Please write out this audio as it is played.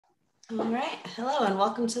All right. Hello and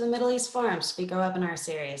welcome to the Middle East Forum Speaker Webinar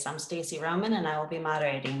Series. I'm Stacy Roman and I will be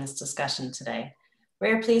moderating this discussion today. We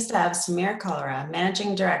are pleased to have Samir Kalra,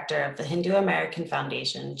 Managing Director of the Hindu American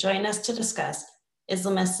Foundation, join us to discuss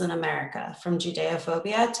Islamists in America, from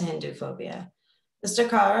Judeophobia to Hinduphobia. Mr.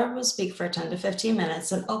 Kalra will speak for 10 to 15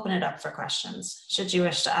 minutes and open it up for questions. Should you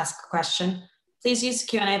wish to ask a question, please use the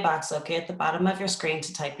Q&A box located at the bottom of your screen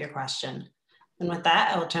to type your question. And with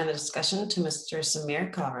that, I will turn the discussion to Mr.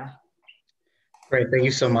 Samir Kalra. Great, thank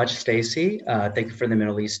you so much, Stacy. Thank you for the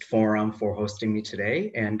Middle East Forum for hosting me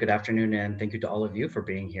today, and good afternoon, and thank you to all of you for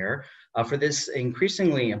being here for this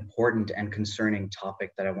increasingly important and concerning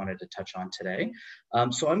topic that I wanted to touch on today.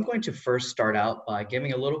 So I'm going to first start out by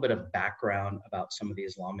giving a little bit of background about some of the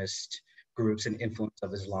Islamist groups and influence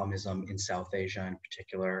of Islamism in South Asia in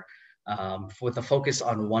particular, with a focus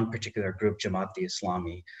on one particular group,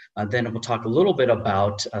 Jamaat-e-Islami. Then we'll talk a little bit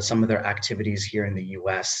about some of their activities here in the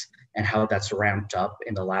US and how that's ramped up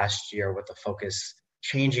in the last year with the focus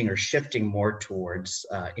changing or shifting more towards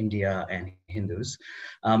India and Hindus.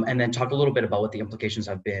 And then talk a little bit about what the implications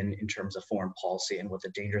have been in terms of foreign policy and what the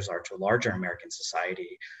dangers are to larger American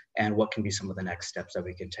society and what can be some of the next steps that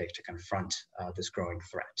we can take to confront this growing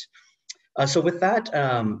threat. So with that,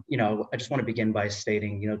 I just want to begin by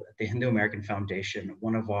stating, the Hindu American Foundation,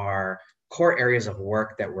 one of our core areas of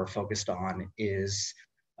work that we're focused on is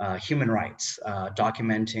human rights,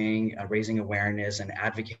 documenting, raising awareness, and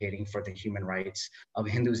advocating for the human rights of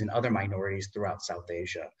Hindus and other minorities throughout South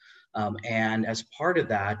Asia. And as part of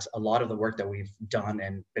that, a lot of the work that we've done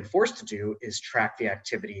and been forced to do is track the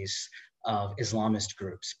activities of Islamist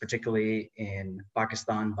groups, particularly in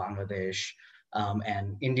Pakistan, Bangladesh,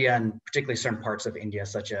 and India, and particularly certain parts of India,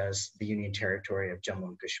 such as the Union Territory of Jammu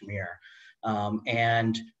and Kashmir.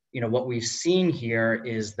 What we've seen here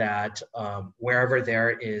is that wherever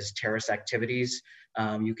there is terrorist activities,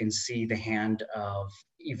 you can see the hand of,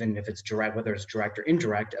 even if it's direct, whether it's direct or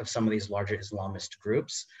indirect, of some of these larger Islamist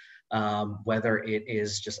groups, whether it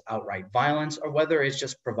is just outright violence or whether it's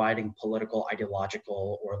just providing political,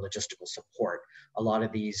 ideological, or logistical support. A lot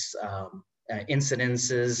of these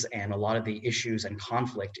incidences and a lot of the issues and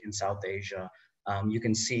conflict in South Asia, you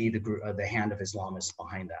can see the hand of Islamists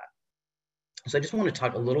behind that. So I just want to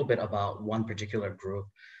talk a little bit about one particular group,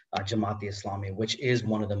 Jamaat-e-Islami, which is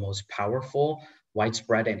one of the most powerful,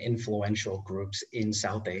 widespread, and influential groups in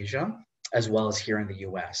South Asia, as well as here in the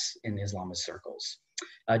US in Islamist circles.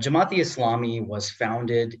 Jamaat-e-Islami was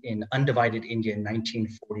founded in undivided India in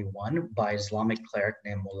 1941 by Islamic cleric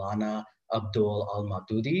named Maulana Abdul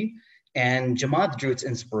al-Maududi. And Jamaat drew its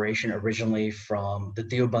inspiration originally from the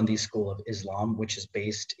Deobandi school of Islam, which is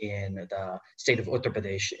based in the state of Uttar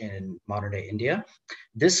Pradesh in modern-day India.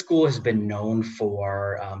 This school has been known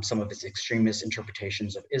for some of its extremist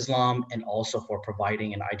interpretations of Islam and also for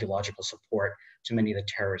providing an ideological support to many of the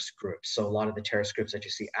terrorist groups. So a lot of the terrorist groups that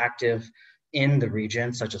you see active in the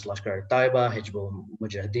region, such as Lashkar-e-Taiba, Hizbul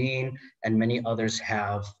Mujahideen, and many others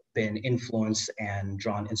have been influenced and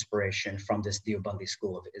drawn inspiration from this Deobandi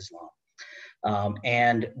school of Islam.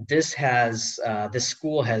 And this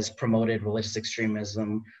school has promoted religious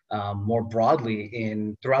extremism more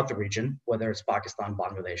broadly throughout the region, whether it's Pakistan,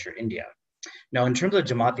 Bangladesh, or India. Now, in terms of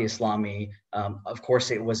Jamaat-e-Islami, of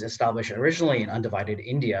course, it was established originally in undivided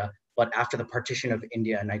India, but after the partition of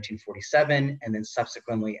India in 1947, and then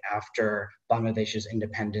subsequently after Bangladesh's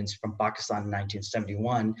independence from Pakistan in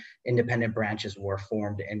 1971, independent branches were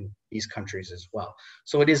formed in these countries as well.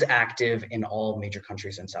 So it is active in all major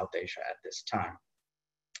countries in South Asia at this time.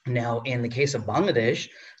 Now, in the case of Bangladesh,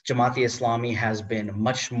 Jamaat-e-Islami has been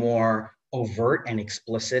much more overt and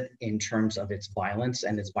explicit in terms of its violence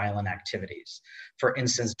and its violent activities. For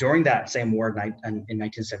instance, during that same war in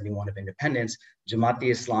 1971 of independence,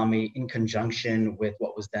 Jamaat-e-Islami, in conjunction with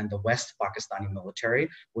what was then the West Pakistani military,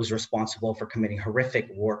 was responsible for committing horrific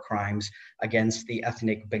war crimes against the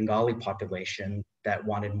ethnic Bengali population that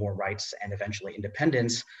wanted more rights and eventually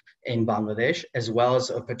independence in Bangladesh, as well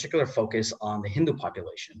as a particular focus on the Hindu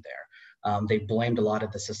population there. They blamed a lot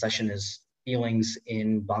of the secessionist feelings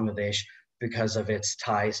in Bangladesh because of its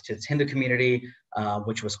ties to its Hindu community,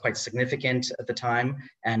 which was quite significant at the time,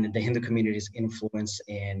 and the Hindu community's influence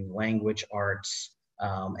in language, arts,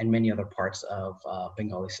 and many other parts of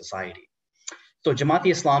Bengali society. So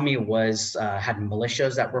Jamaat-e-Islami had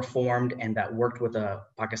militias that were formed and that worked with the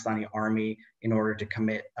Pakistani army in order to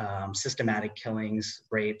commit systematic killings,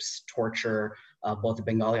 rapes, torture, both the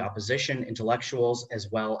Bengali opposition, intellectuals, as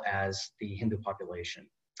well as the Hindu population.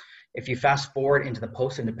 If you fast forward into the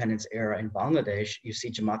post-independence era in Bangladesh, you see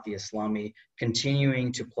Jamaat-e-Islami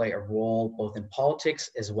continuing to play a role both in politics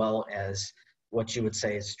as well as what you would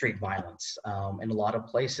say is street violence. In a lot of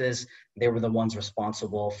places, they were the ones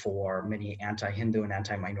responsible for many anti-Hindu and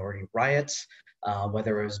anti-minority riots,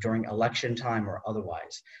 whether it was during election time or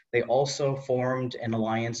otherwise. They also formed an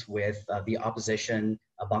alliance with the opposition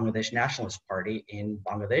Bangladesh Nationalist Party in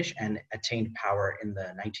Bangladesh and attained power in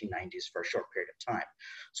the 1990s for a short period of time.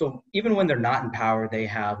 So even when they're not in power, they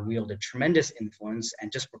have wielded tremendous influence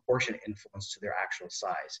and disproportionate influence to their actual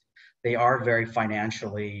size. They are very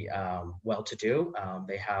financially well-to-do.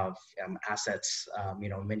 They have assets,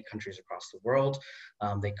 in many countries across the world.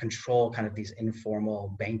 They control kind of these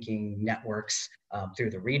informal banking networks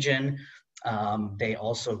through the region. They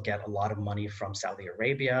also get a lot of money from Saudi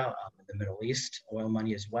Arabia, the Middle East, oil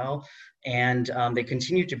money as well. And they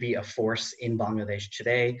continue to be a force in Bangladesh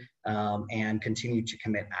today and continue to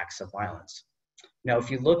commit acts of violence. Now,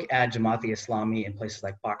 if you look at Jamaat-e-Islami in places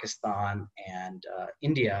like Pakistan and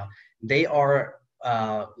India, they are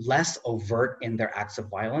less overt in their acts of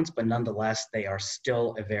violence, but nonetheless, they are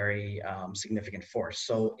still a very significant force.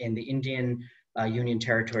 So in the Indian Union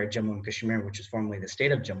Territory of Jammu and Kashmir, which is formerly the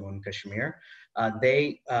state of Jammu and Kashmir,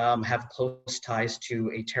 they have close ties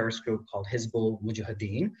to a terrorist group called Hizbul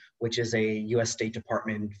Mujahideen, which is a U.S. State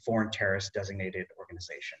Department foreign terrorist designated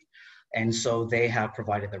organization. And so they have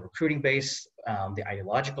provided the recruiting base, the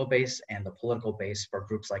ideological base, and the political base for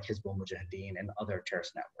groups like Hizbul Mujahideen and other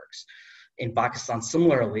terrorist networks. In Pakistan,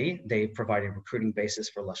 similarly, they provided recruiting bases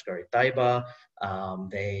for Lashkar-e-Taiba.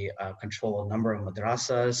 They control a number of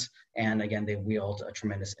madrasas, and again, they wield a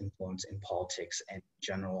tremendous influence in politics and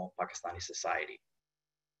general Pakistani society.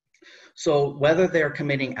 So whether they're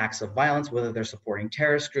committing acts of violence, whether they're supporting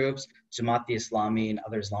terrorist groups, Jamaat-e-Islami and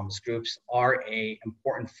other Islamist groups are an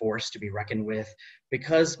important force to be reckoned with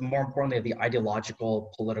because, more importantly, of the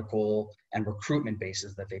ideological, political, and recruitment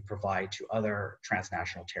bases that they provide to other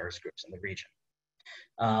transnational terrorist groups in the region.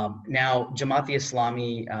 Now,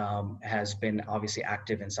 Jamaat-e-Islami has been obviously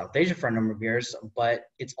active in South Asia for a number of years, but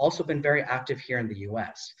it's also been very active here in the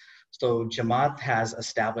US. So Jamaat has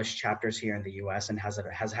established chapters here in the US and has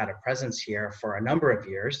had a presence here for a number of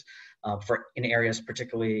years in areas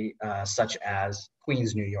particularly such as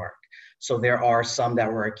Queens, New York. So there are some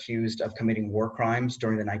that were accused of committing war crimes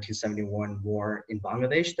during the 1971 war in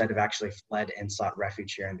Bangladesh that have actually fled and sought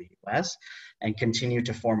refuge here in the US and continue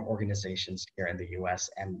to form organizations here in the US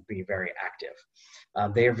and be very active.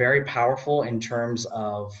 They are very powerful in terms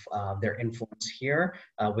of their influence here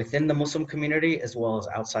within the Muslim community as well as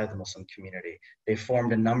outside the Muslim community. They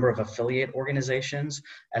formed a number of affiliate organizations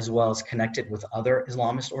as well as connected with other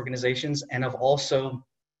Islamist organizations and have also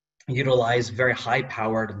utilized very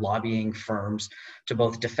high-powered lobbying firms to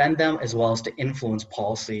both defend them as well as to influence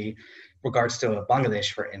policy regards to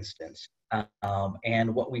Bangladesh, for instance.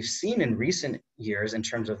 And what we've seen in recent years in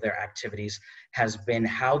terms of their activities has been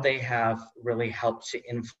how they have really helped to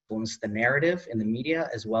influence the narrative in the media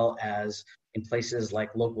as well as in places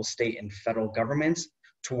like local, state, and federal governments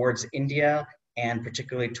towards India and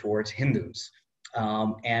particularly towards Hindus.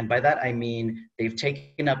 And by that, I mean, they've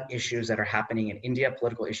taken up issues that are happening in India,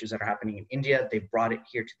 political issues that are happening in India. They've brought it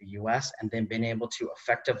here to the US and then been able to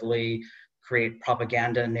effectively create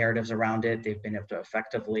propaganda narratives around it. They've been able to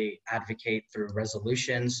effectively advocate through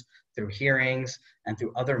resolutions, through hearings, and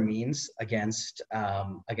through other means against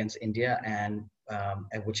India, and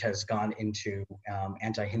which has gone into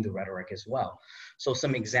anti-Hindu rhetoric as well. So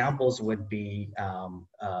some examples would be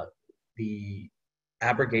the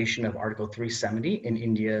abrogation of Article 370 in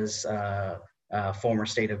India's former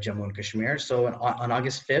state of Jammu and Kashmir. So on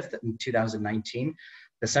August 5th, 2019,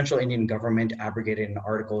 the Central Indian government abrogated an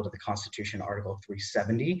article to the Constitution, Article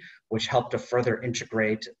 370, which helped to further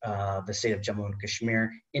integrate the state of Jammu and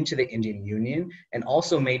Kashmir into the Indian Union, and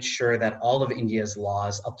also made sure that all of India's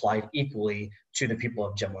laws applied equally to the people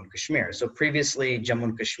of Jammu and Kashmir. So previously, Jammu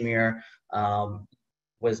and Kashmir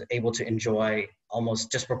was able to enjoy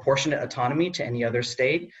almost disproportionate autonomy to any other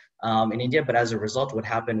state in India. But as a result, what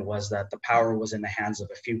happened was that the power was in the hands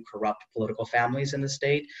of a few corrupt political families in the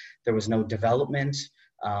state. There was no development.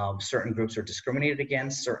 Certain groups were discriminated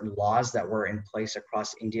against. Certain laws that were in place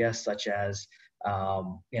across India, such as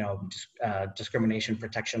discrimination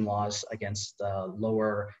protection laws against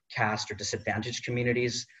lower caste or disadvantaged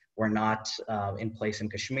communities, were not in place in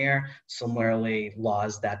Kashmir. Similarly,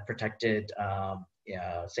 laws that protected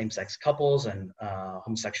same-sex couples and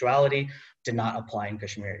homosexuality did not apply in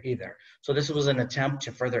Kashmir either. So this was an attempt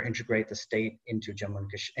to further integrate the state into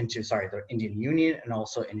the Indian Union and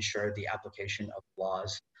also ensure the application of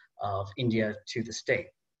laws of India to the state.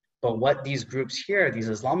 But what these groups here, these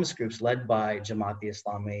Islamist groups led by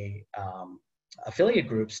Jamaat-e-Islami affiliate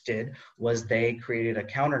groups did was they created a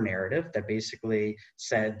counter narrative that basically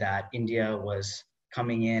said that India was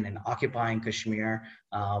coming in and occupying Kashmir.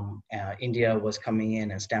 India was coming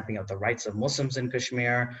in and stamping out the rights of Muslims in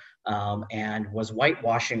Kashmir, and was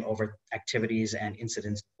whitewashing over activities and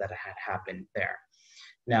incidents that had happened there.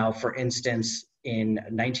 Now, for instance, in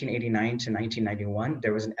 1989 to 1991,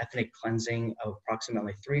 there was an ethnic cleansing of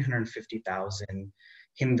approximately 350,000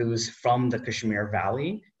 Hindus from the Kashmir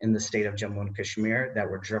Valley in the state of Jammu and Kashmir that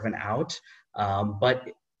were driven out. But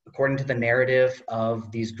according to the narrative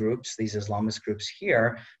of these groups, these Islamist groups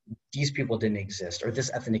here, these people didn't exist, or this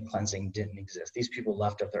ethnic cleansing didn't exist. These people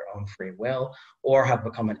left of their own free will, or have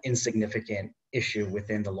become an insignificant issue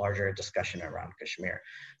within the larger discussion around Kashmir.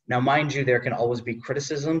 Now, mind you, there can always be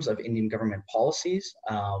criticisms of Indian government policies,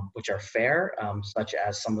 which are fair, such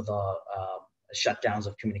as some of the shutdowns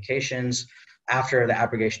of communications after the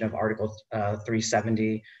abrogation of Article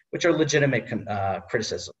 370, which are legitimate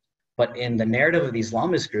criticisms. But in the narrative of the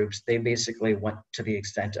Islamist groups, they basically went to the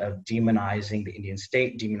extent of demonizing the Indian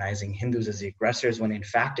state, demonizing Hindus as the aggressors, when in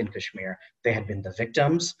fact in Kashmir, they had been the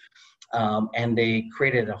victims. And they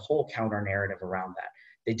created a whole counter narrative around that.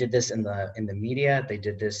 They did this in the media. They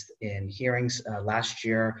did this in hearings last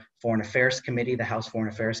year. Foreign Affairs Committee, the House Foreign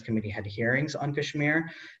Affairs Committee, had hearings on Kashmir,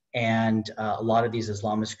 and a lot of these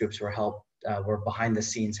Islamist groups were behind the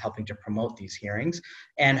scenes helping to promote these hearings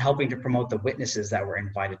and helping to promote the witnesses that were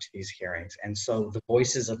invited to these hearings. And so the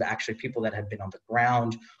voices of actually people that had been on the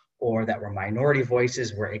ground or that were minority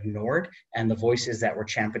voices were ignored, and the voices that were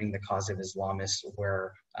championing the cause of Islamists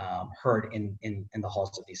were heard in the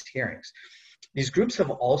halls of these hearings. These groups have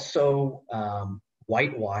also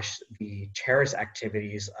whitewashed the terrorist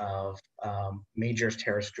activities of major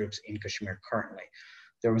terrorist groups in Kashmir currently.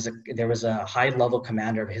 There was a high-level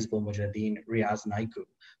commander of Hizbul Mujahideen, Riaz Naiku,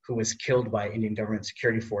 who was killed by Indian government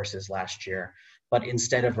security forces last year. But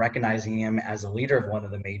instead of recognizing him as a leader of one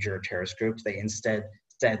of the major terrorist groups, they instead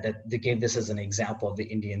said that they gave this as an example of the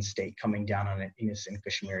Indian state coming down on an innocent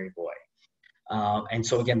Kashmiri boy. And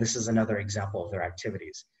so again, this is another example of their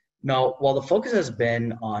activities. Now, while the focus has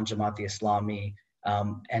been on Jamaat-e-Islami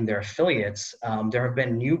and their affiliates, there have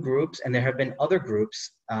been new groups and there have been other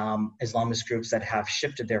groups, Islamist groups, that have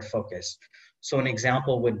shifted their focus. So an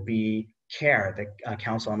example would be CARE, the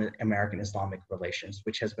Council on American Islamic Relations,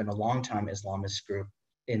 which has been a long-time Islamist group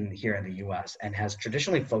here in the US and has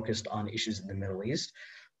traditionally focused on issues in the Middle East,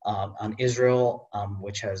 on Israel,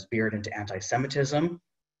 which has veered into anti-Semitism.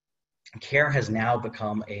 CARE has now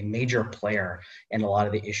become a major player in a lot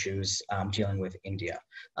of the issues dealing with India,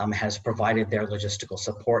 has provided their logistical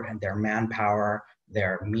support and their manpower,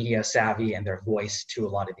 their media savvy, and their voice to a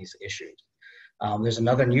lot of these issues. There's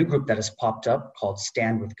another new group that has popped up called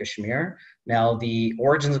Stand with Kashmir. Now, the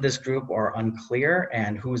origins of this group are unclear,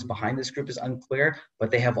 and who's behind this group is unclear, but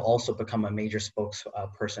they have also become a major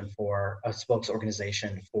spokesperson for a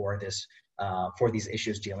spokes-organization for these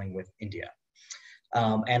issues dealing with India.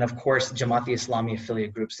 And of course, Jamaat-e-Islami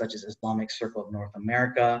affiliate groups such as Islamic Circle of North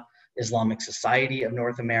America, Islamic Society of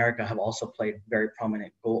North America have also played very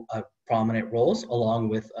prominent roles, along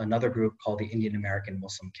with another group called the Indian American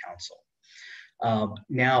Muslim Council.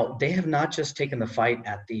 Now, they have not just taken the fight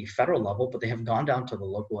at the federal level, but they have gone down to the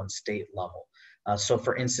local and state level. So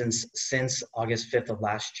for instance, since August 5th of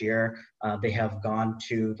last year, they have gone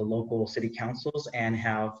to the local city councils and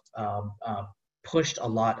have pushed a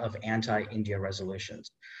lot of anti-India resolutions.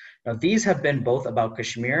 Now, these have been both about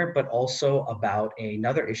Kashmir, but also about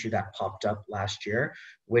another issue that popped up last year,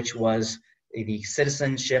 which was the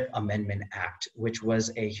Citizenship Amendment Act, which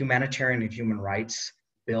was a humanitarian and human rights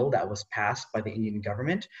bill that was passed by the Indian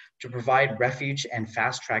government to provide refuge and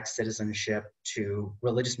fast-track citizenship to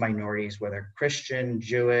religious minorities, whether Christian,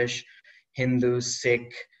 Jewish, Hindu,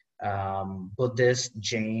 Sikh, Buddhist,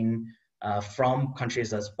 Jain, from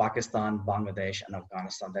countries as Pakistan, Bangladesh, and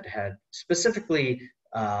Afghanistan that had specifically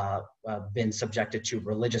been subjected to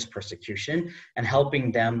religious persecution, and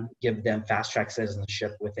helping them, give them fast-track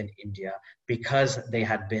citizenship within India because they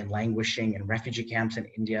had been languishing in refugee camps in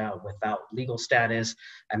India without legal status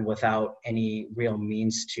and without any real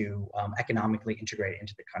means to economically integrate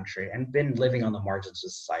into the country and been living on the margins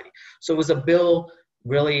of society. So it was a bill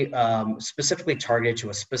really specifically targeted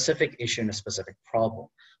to a specific issue and a specific problem.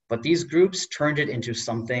 But these groups turned it into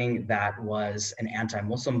something that was an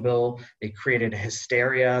anti-Muslim bill. They created a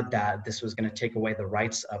hysteria that this was going to take away the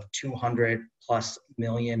rights of 200+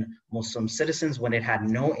 million Muslim citizens when it had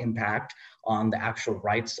no impact on the actual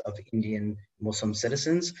rights of Indian Muslim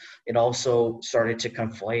citizens. It also started to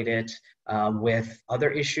conflate it with other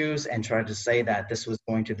issues and tried to say that this was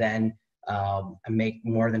going to then make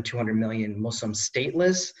more than 200 million Muslims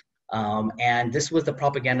stateless. And this was the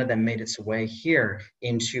propaganda that made its way here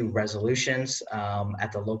into resolutions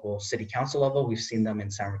at the local city council level. We've seen them in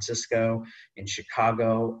San Francisco, in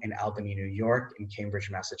Chicago, in Albany, New York, in Cambridge,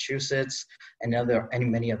 Massachusetts, and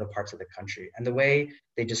many other parts of the country. And the way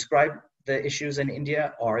they describe the issues in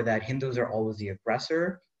India are that Hindus are always the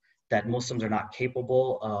aggressor, that Muslims are not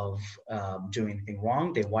capable of doing anything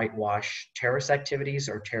wrong. They whitewash terrorist activities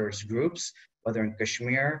or terrorist groups, whether in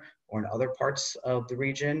Kashmir or in other parts of the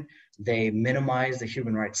region. They minimize the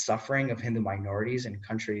human rights suffering of Hindu minorities in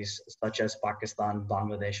countries such as Pakistan,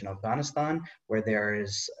 Bangladesh, and Afghanistan, where there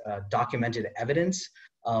is documented evidence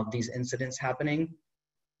of these incidents happening.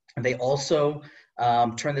 They also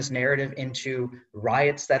turn this narrative into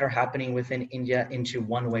riots that are happening within India into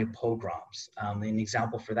one-way pogroms. An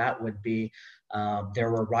example for that would be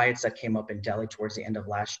there were riots that came up in Delhi towards the end of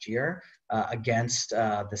last year against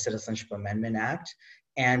the Citizenship Amendment Act.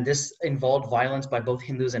 And this involved violence by both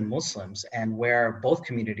Hindus and Muslims, and where both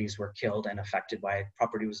communities were killed and affected by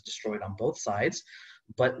property was destroyed on both sides.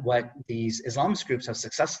 But what these Islamist groups have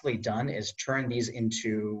successfully done is turn these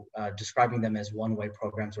into describing them as one-way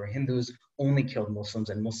programs where Hindus only killed Muslims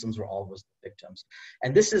and Muslims were always the victims.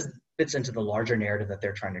 And this fits into the larger narrative that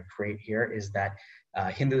they're trying to create here, is that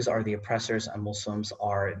Hindus are the oppressors and Muslims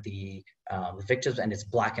are the victims, and it's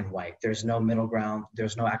black and white. There's no middle ground.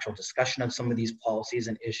 There's no actual discussion of some of these policies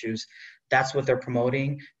and issues. That's what they're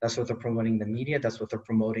promoting. That's what they're promoting in the media. That's what they're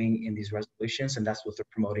promoting in these resolutions, and that's what they're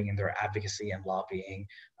promoting in their advocacy and lobbying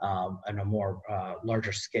on a more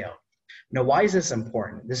larger scale. Now, why is this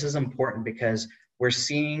important? This is important because we're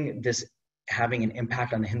seeing this having an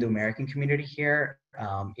impact on the Hindu American community here.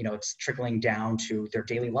 It's trickling down to their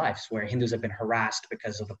daily lives, where Hindus have been harassed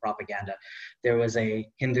because of the propaganda. There was a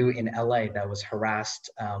Hindu in LA that was harassed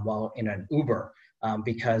while in an Uber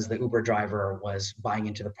because the Uber driver was buying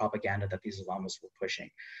into the propaganda that these Islamists were pushing.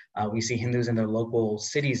 We see Hindus in their local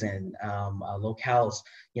cities and locales,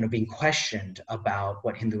 being questioned about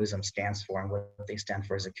what Hinduism stands for and what they stand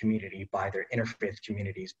for as a community by their interfaith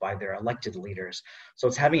communities, by their elected leaders. So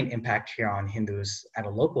it's having an impact here on Hindus at a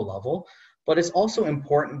local level, but it's also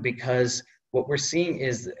important because what we're seeing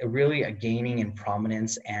is really a gaining in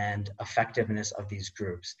prominence and effectiveness of these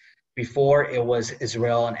groups. Before, it was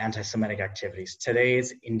Israel and anti-Semitic activities. Today,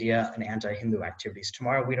 it's India and anti-Hindu activities.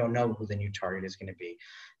 Tomorrow, we don't know who the new target is going to be.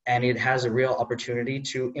 And it has a real opportunity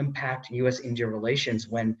to impact U.S. India relations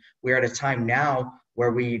when we're at a time now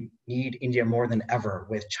where we need India more than ever,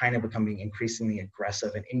 with China becoming increasingly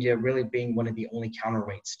aggressive and India really being one of the only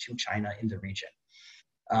counterweights to China in the region.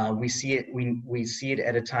 We see it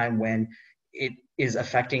at a time when it is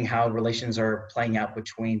affecting how relations are playing out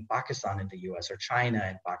between Pakistan and the US, or China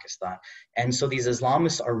and Pakistan. And so these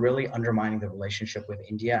Islamists are really undermining the relationship with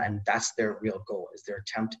India, and that's their real goal, is their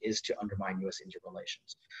attempt is to undermine US-India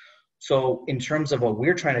relations. So in terms of what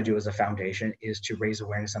we're trying to do as a foundation is to raise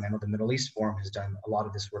awareness, and I know the Middle East Forum has done a lot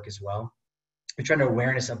of this work as well. We're trying to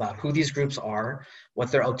awareness about who these groups are,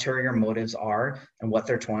 what their ulterior motives are, and what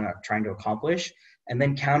they're trying to accomplish, and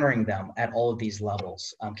then countering them at all of these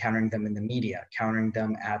levels, countering them in the media, countering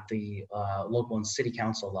them at the local and city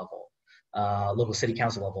council level,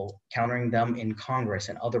 countering them in Congress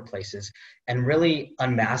and other places, and really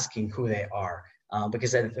unmasking who they are.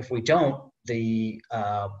 Because if we don't,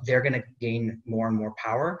 they're going to gain more and more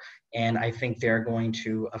power, and I think they're going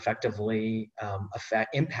to effectively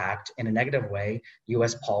impact in a negative way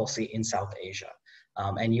U.S. policy in South Asia.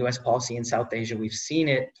 And U.S. policy in South Asia, we've seen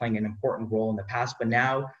it playing an important role in the past, but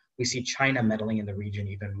now we see China meddling in the region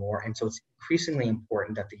even more. And so it's increasingly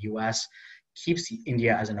important that the U.S. keeps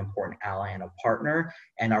India as an important ally and a partner,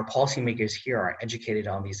 and our policymakers here are educated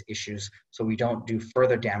on these issues so we don't do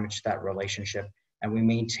further damage to that relationship, and we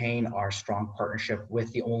maintain our strong partnership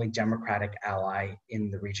with the only democratic ally in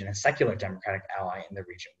the region, a secular democratic ally in the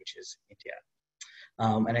region, which is India.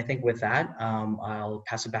 And I think with that, I'll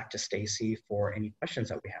pass it back to Stacy for any questions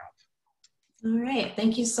that we have. All right,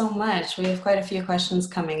 thank you so much. We have quite a few questions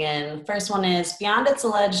coming in. First one is, beyond its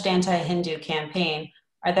alleged anti-Hindu campaign,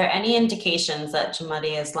 are there any indications that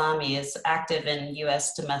Jamaat-e-Islami is active in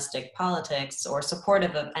U.S. domestic politics or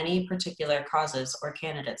supportive of any particular causes or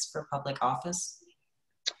candidates for public office?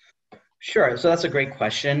 Sure, so that's a great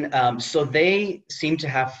question. So they seem to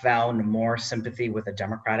have found more sympathy with the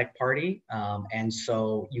Democratic Party. And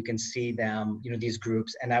so you can see them, these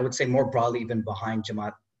groups, and I would say more broadly, even beyond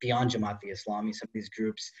Jamaat-e-Islami, some of these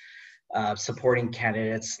groups supporting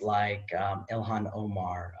candidates like Ilhan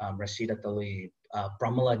Omar, Rashida Tlaib,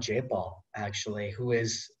 Pramila Jayapal, actually, who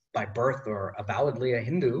is by birth or avowedly a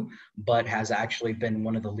Hindu, but has actually been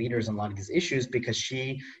one of the leaders in a lot of these issues because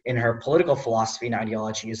she, in her political philosophy and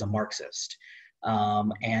ideology, is a Marxist.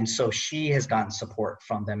 And so she has gotten support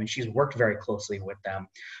from them, and she's worked very closely with them.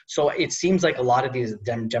 So it seems like a lot of these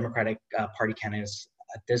Democratic Party candidates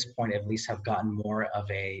at this point at least have gotten more of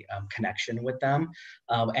a connection with them.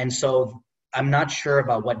 And so I'm not sure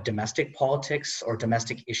about what domestic politics or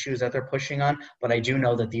domestic issues that they're pushing on, but I do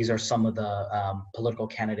know that these are some of the political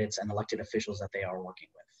candidates and elected officials that they are working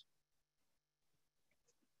with.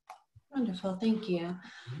 Wonderful, thank you.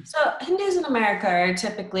 So Hindus in America are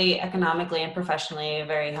typically economically and professionally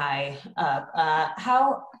very high up.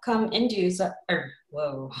 How come Hindus are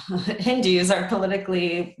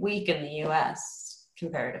politically weak in the US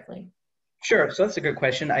comparatively? Sure. So that's a good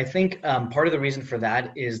question. I think part of the reason for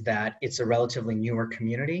that is that it's a relatively newer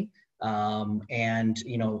community. And,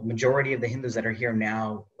 majority of the Hindus that are here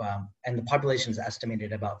now, and the population is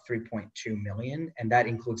estimated about 3.2 million, and that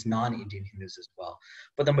includes non-Indian Hindus as well.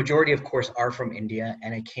 But the majority, of course, are from India,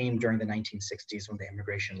 and it came during the 1960s when the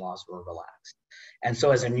immigration laws were relaxed. And so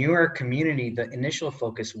as a newer community, the initial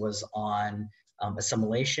focus was on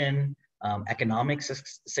assimilation, economic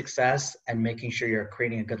success, and making sure you're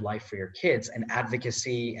creating a good life for your kids, and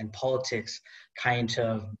advocacy and politics kind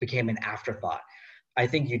of became an afterthought. I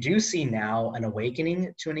think you do see now an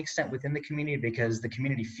awakening to an extent within the community, because the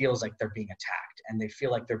community feels like they're being attacked, and they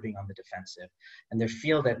feel like they're being on the defensive, and they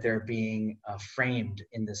feel that they're being framed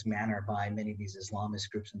in this manner by many of these Islamist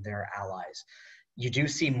groups and their allies. You do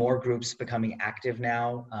see more groups becoming active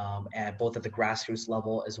now, both at the grassroots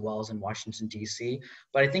level as well as in Washington, D.C.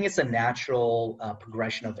 But I think it's a natural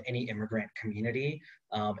progression of any immigrant community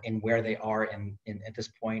in where they are at this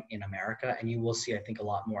point in America. And you will see, I think, a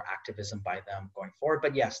lot more activism by them going forward.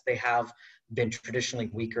 But yes, they have been traditionally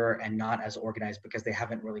weaker and not as organized because they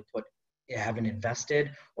haven't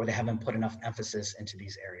invested, or they haven't put enough emphasis into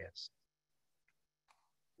these areas.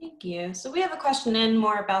 Thank you. So we have a question in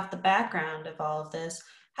more about the background of all of this.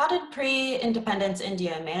 How did pre-independence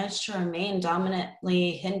India manage to remain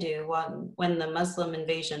dominantly Hindu when the Muslim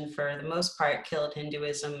invasion, for the most part, killed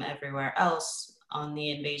Hinduism everywhere else on the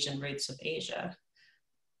invasion routes of Asia?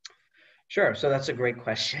 Sure. So that's a great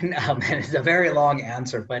question. And it's a very long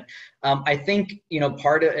answer, but I think,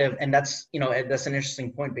 part of, and that's an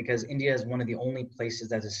interesting point, because India is one of the only places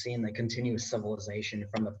that has seen the continuous civilization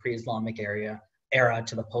from the pre-Islamic era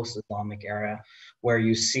to the post-Islamic era, where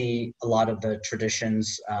you see a lot of the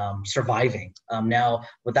traditions surviving. Now,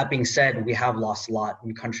 with that being said, we have lost a lot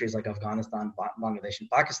in countries like Afghanistan, Bangladesh, and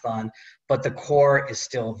Pakistan, but the core is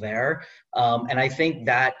still there. And I think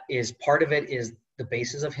that is part of it is the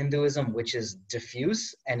basis of Hinduism, which is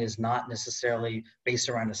diffuse and is not necessarily based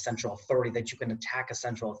around a central authority, that you can attack a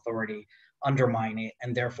central authority, undermine it,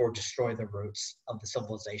 and therefore destroy the roots of the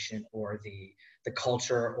civilization or the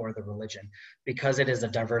culture or the religion. Because it is a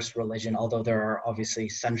diverse religion, although there are obviously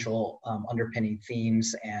central underpinning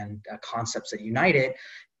themes and concepts that unite it,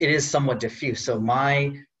 it is somewhat diffuse. So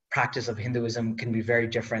my practice of Hinduism can be very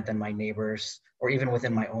different than my neighbors or even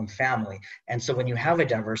within my own family. And so when you have a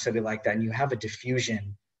diversity like that and you have a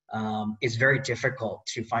diffusion, it's very difficult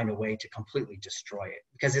to find a way to completely destroy it,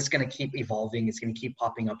 because it's going to keep evolving. It's going to keep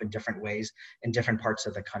popping up in different ways in different parts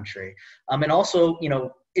of the country. And also,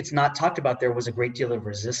 it's not talked about, there was a great deal of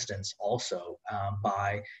resistance also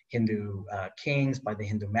by Hindu kings, by the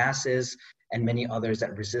Hindu masses, and many others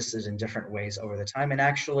that resisted in different ways over the time, and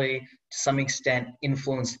actually, to some extent,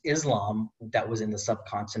 influenced Islam that was in the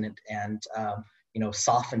subcontinent and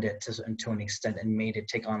softened it to an extent and made it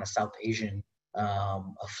take on a South Asian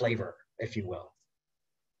a flavor, if you will.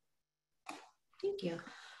 Thank you.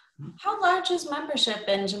 How large is membership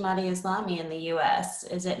in Jamaat-e-Islami in the US?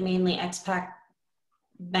 Is it mainly expat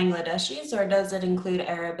Bangladeshis, or does it include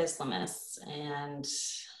Arab Islamists? And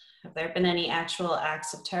have there been any actual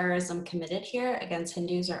acts of terrorism committed here against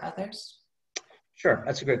Hindus or others? Sure,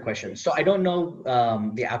 that's a great question. So I don't know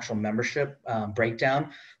the actual membership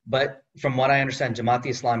breakdown, but from what I understand,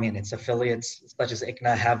 Jamaat-e-Islami and its affiliates, such as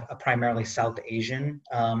ICNA, have a primarily South Asian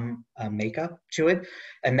makeup to it.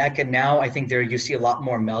 And that can now, I think you see a lot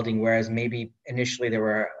more melding, whereas maybe initially there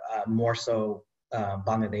were more so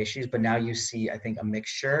Bangladeshis, but now you see, I think, a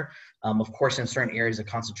mixture. Of course, in certain areas, the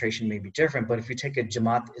concentration may be different, but if you take a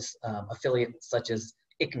Jamaat affiliate such as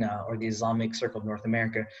ICNA or the Islamic Circle of North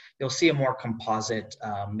America, you'll see a more composite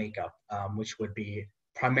makeup, which would be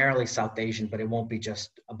primarily South Asian, but it won't be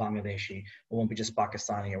just a Bangladeshi, it won't be just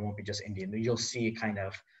Pakistani, it won't be just Indian. You'll see kind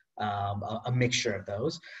of a mixture of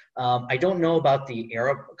those. I don't know about the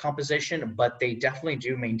Arab composition, but they definitely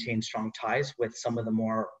do maintain strong ties with some of the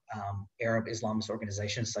more Arab Islamist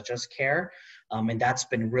organizations such as CARE, and that's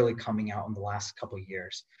been really coming out in the last couple of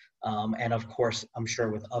years. and of course, I'm sure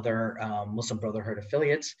with other Muslim Brotherhood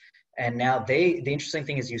affiliates. And now the interesting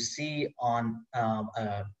thing is you see on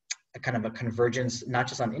a kind of a convergence, not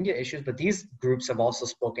just on India issues, but these groups have also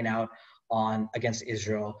spoken out against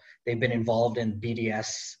Israel. They've been involved in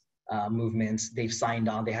BDS movements. They've signed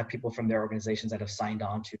on. They have people from their organizations that have signed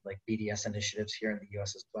on to like BDS initiatives here in the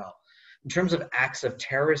U.S. as well. In terms of acts of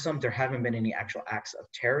terrorism, there haven't been any actual acts of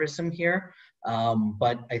terrorism here.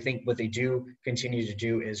 But I think what they do continue to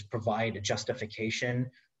do is provide a justification,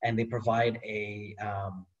 and they provide a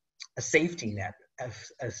safety net,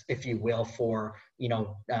 if you will, for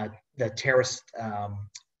the terrorists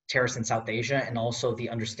in South Asia, and also the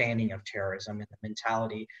understanding of terrorism and the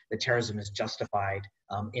mentality that terrorism is justified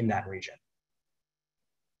in that region.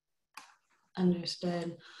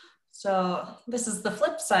 Understood. So this is the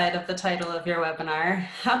flip side of the title of your webinar.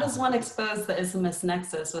 How does one expose the Islamist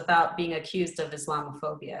nexus without being accused of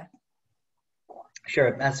Islamophobia?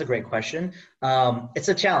 Sure, that's a great question. It's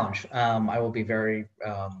a challenge. I will be very,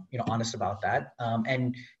 honest about that.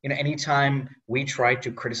 And anytime we try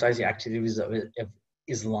to criticize the activities of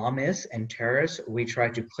Islamists and terrorists, we try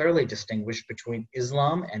to clearly distinguish between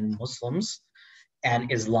Islam and Muslims and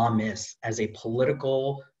Islamists as a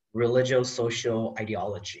political, religious, social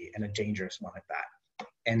ideology, and a dangerous one at that.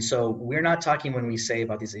 And so we're not talking, when we say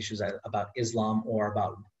about these issues about Islam or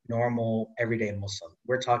about normal everyday Muslim,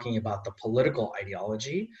 we're talking about the political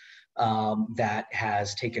ideology that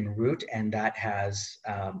has taken root and that has,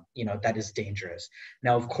 that is dangerous.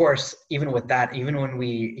 Now, of course, even with that, even when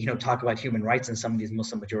we, talk about human rights in some of these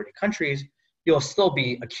Muslim majority countries, you'll still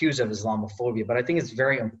be accused of Islamophobia. But I think it's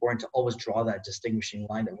very important to always draw that distinguishing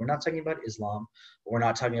line that we're not talking about Islam, we're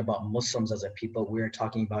not talking about Muslims as a people, we're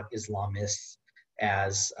talking about Islamists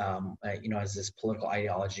as, as this political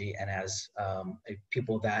ideology, and as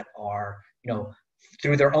people that are,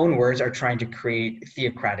 through their own words, are trying to create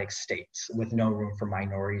theocratic states with no room for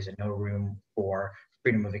minorities and no room for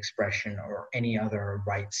freedom of expression or any other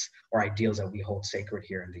rights or ideals that we hold sacred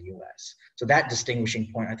here in the US. So that distinguishing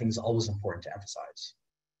point, I think, is always important to emphasize.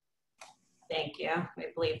 Thank you. We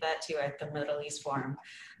believe that too at the Middle East Forum.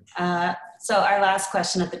 So our last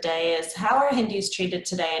question of the day is, how are Hindus treated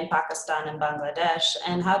today in Pakistan and Bangladesh,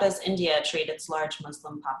 and how does India treat its large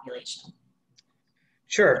Muslim population?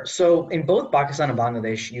 Sure. So in both Pakistan and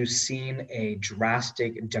Bangladesh, you've seen a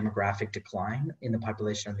drastic demographic decline in the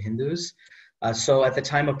population of Hindus. So at the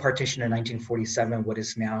time of partition in 1947, what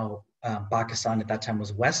is now Pakistan, at that time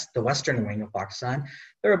was the western wing of Pakistan,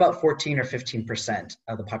 there were about 14 or 15%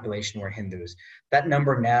 of the population were Hindus. That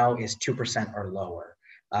number now is 2% or lower.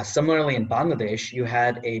 Similarly, in Bangladesh, you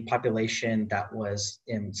had a population that was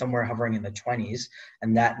somewhere hovering in the 20s,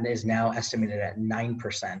 and that is now estimated at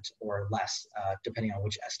 9% or less, depending on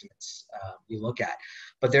which estimates you look at.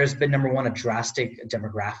 But there's been, number one, a drastic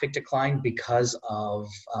demographic decline because of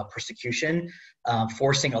persecution,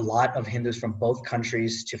 forcing a lot of Hindus from both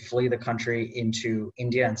countries to flee the country into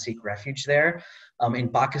India and seek refuge there. In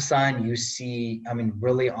Pakistan, you see,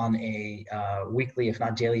 really on a weekly, if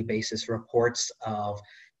not daily basis, reports of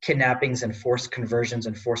kidnappings and forced conversions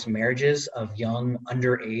and forced marriages of young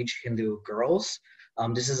underage Hindu girls.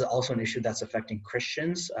 This is also an issue that's affecting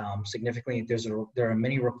Christians significantly. There are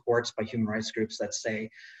many reports by human rights groups that say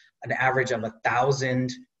an average of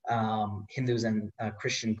 1,000 Hindus and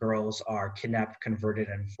Christian girls are kidnapped, converted,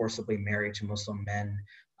 and forcibly married to Muslim men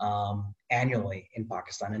annually in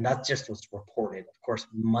Pakistan. And that's just what's reported. Of course,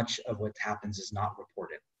 much of what happens is not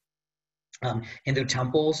reported. Hindu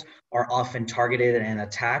temples are often targeted and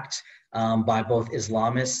attacked by both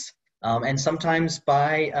Islamists and sometimes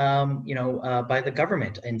by the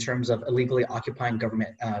government in terms of illegally occupying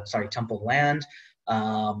temple land,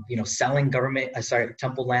 selling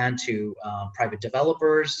temple land to private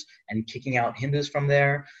developers and kicking out Hindus from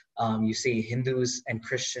there. You see Hindus and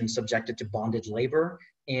Christians subjected to bonded labor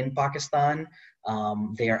in Pakistan.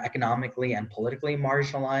 They are economically and politically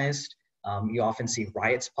marginalized. You often see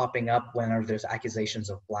riots popping up whenever there's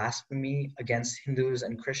accusations of blasphemy against Hindus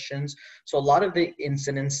and Christians. So a lot of the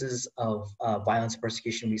incidences of violence and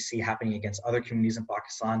persecution we see happening against other communities in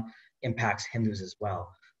Pakistan impacts Hindus as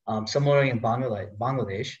well. Similarly, in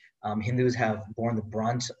Bangladesh, Hindus have borne the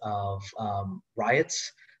brunt of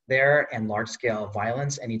riots there and large-scale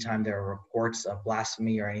violence anytime there are reports of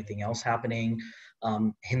blasphemy or anything else happening.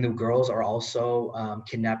 Hindu girls are also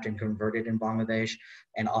kidnapped and converted in Bangladesh,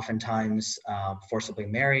 and oftentimes forcibly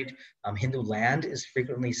married. Hindu land is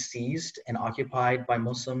frequently seized and occupied by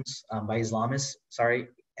Muslims, by Islamists,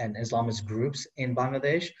 and Islamist groups in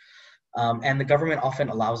Bangladesh. And the government often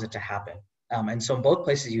allows it to happen. And so in both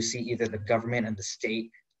places, you see either the government and the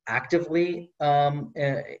state actively,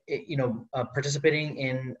 participating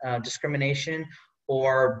in discrimination,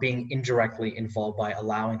 or being indirectly involved by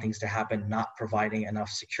allowing things to happen, not providing enough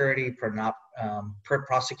security, for not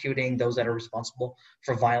prosecuting those that are responsible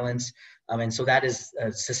for violence. And so that is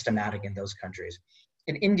systematic in those countries.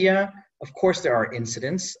 In India, of course, there are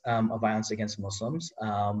incidents of violence against Muslims.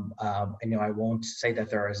 I won't say that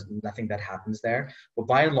there is nothing that happens there, but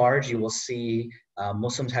by and large, you will see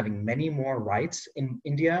Muslims having many more rights in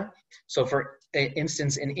India. So for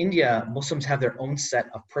instance, in India, Muslims have their own set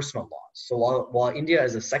of personal laws. So while India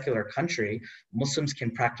is a secular country, Muslims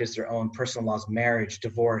can practice their own personal laws, marriage,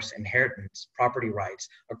 divorce, inheritance, property rights,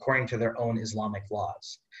 according to their own Islamic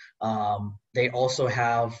laws. They also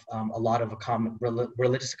have a lot of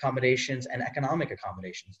religious accommodations and economic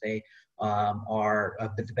accommodations. They are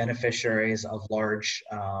the beneficiaries of large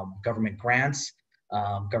government grants,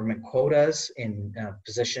 government quotas in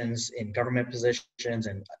positions, in government positions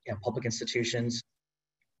and public institutions.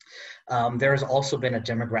 There has also been a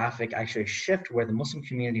demographic actually shift where the Muslim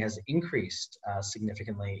community has increased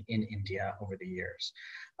significantly in India over the years.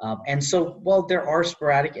 And so, while there are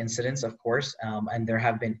sporadic incidents, of course, and there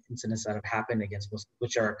have been incidents that have happened against Muslims,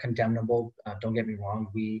 which are condemnable, don't get me wrong,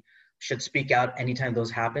 we should speak out anytime those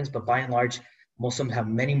happens, but by and large, Muslims have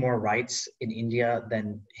many more rights in India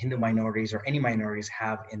than Hindu minorities or any minorities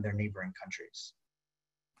have in their neighboring countries.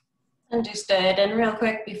 Understood. And real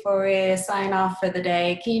quick, before we sign off for the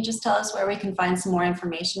day, can you just tell us where we can find some more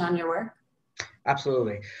information on your work?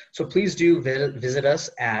 Absolutely. So please do visit us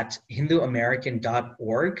at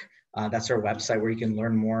hinduamerican.org. That's our website where you can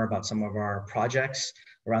learn more about some of our projects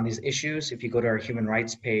around these issues. If you go to our human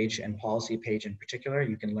rights page and policy page in particular,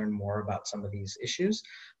 you can learn more about some of these issues,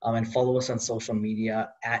 and follow us on social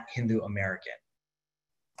media at Hindu American.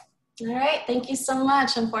 All right. Thank you so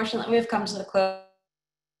much. Unfortunately, we've come to the close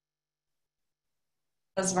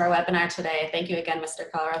of our webinar today. Thank you again,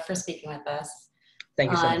 Mr. Kalra, for speaking with us.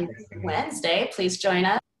 Thank you so much. On Wednesday, please join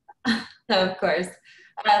us. Of course.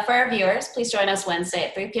 For our viewers, please join us Wednesday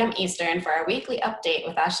at 3 p.m. Eastern for our weekly update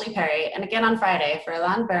with Ashley Perry, and again on Friday for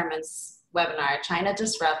Ilan Berman's webinar, China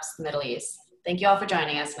Disrupts the Middle East. Thank you all for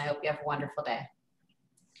joining us, and I hope you have a wonderful day.